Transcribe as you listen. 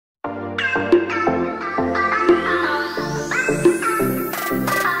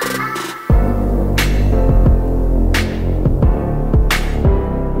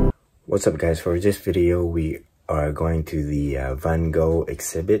What's up guys, for this video we are going to the Van Gogh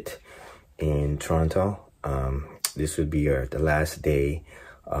exhibit in Toronto. This would be the last day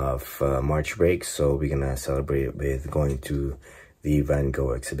of March break, so we're gonna celebrate with going to the Van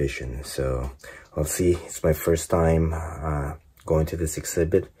Gogh exhibition. So I'll see, it's my first time going to this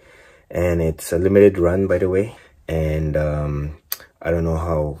exhibit, and it's a limited run, by the way, and I don't know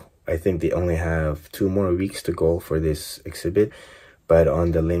how, I think they only have 2 more weeks to go for this exhibit. But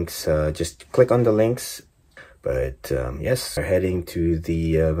on the links, just click on the links. But yes, we're heading to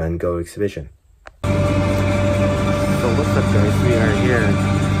the Van Gogh exhibition. So what's up guys, we are here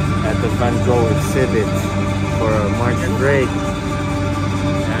at the Van Gogh exhibit for March break.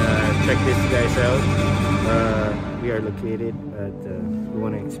 Check this guys out. We are located at, we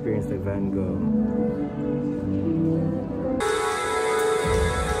want to experience the Van Gogh.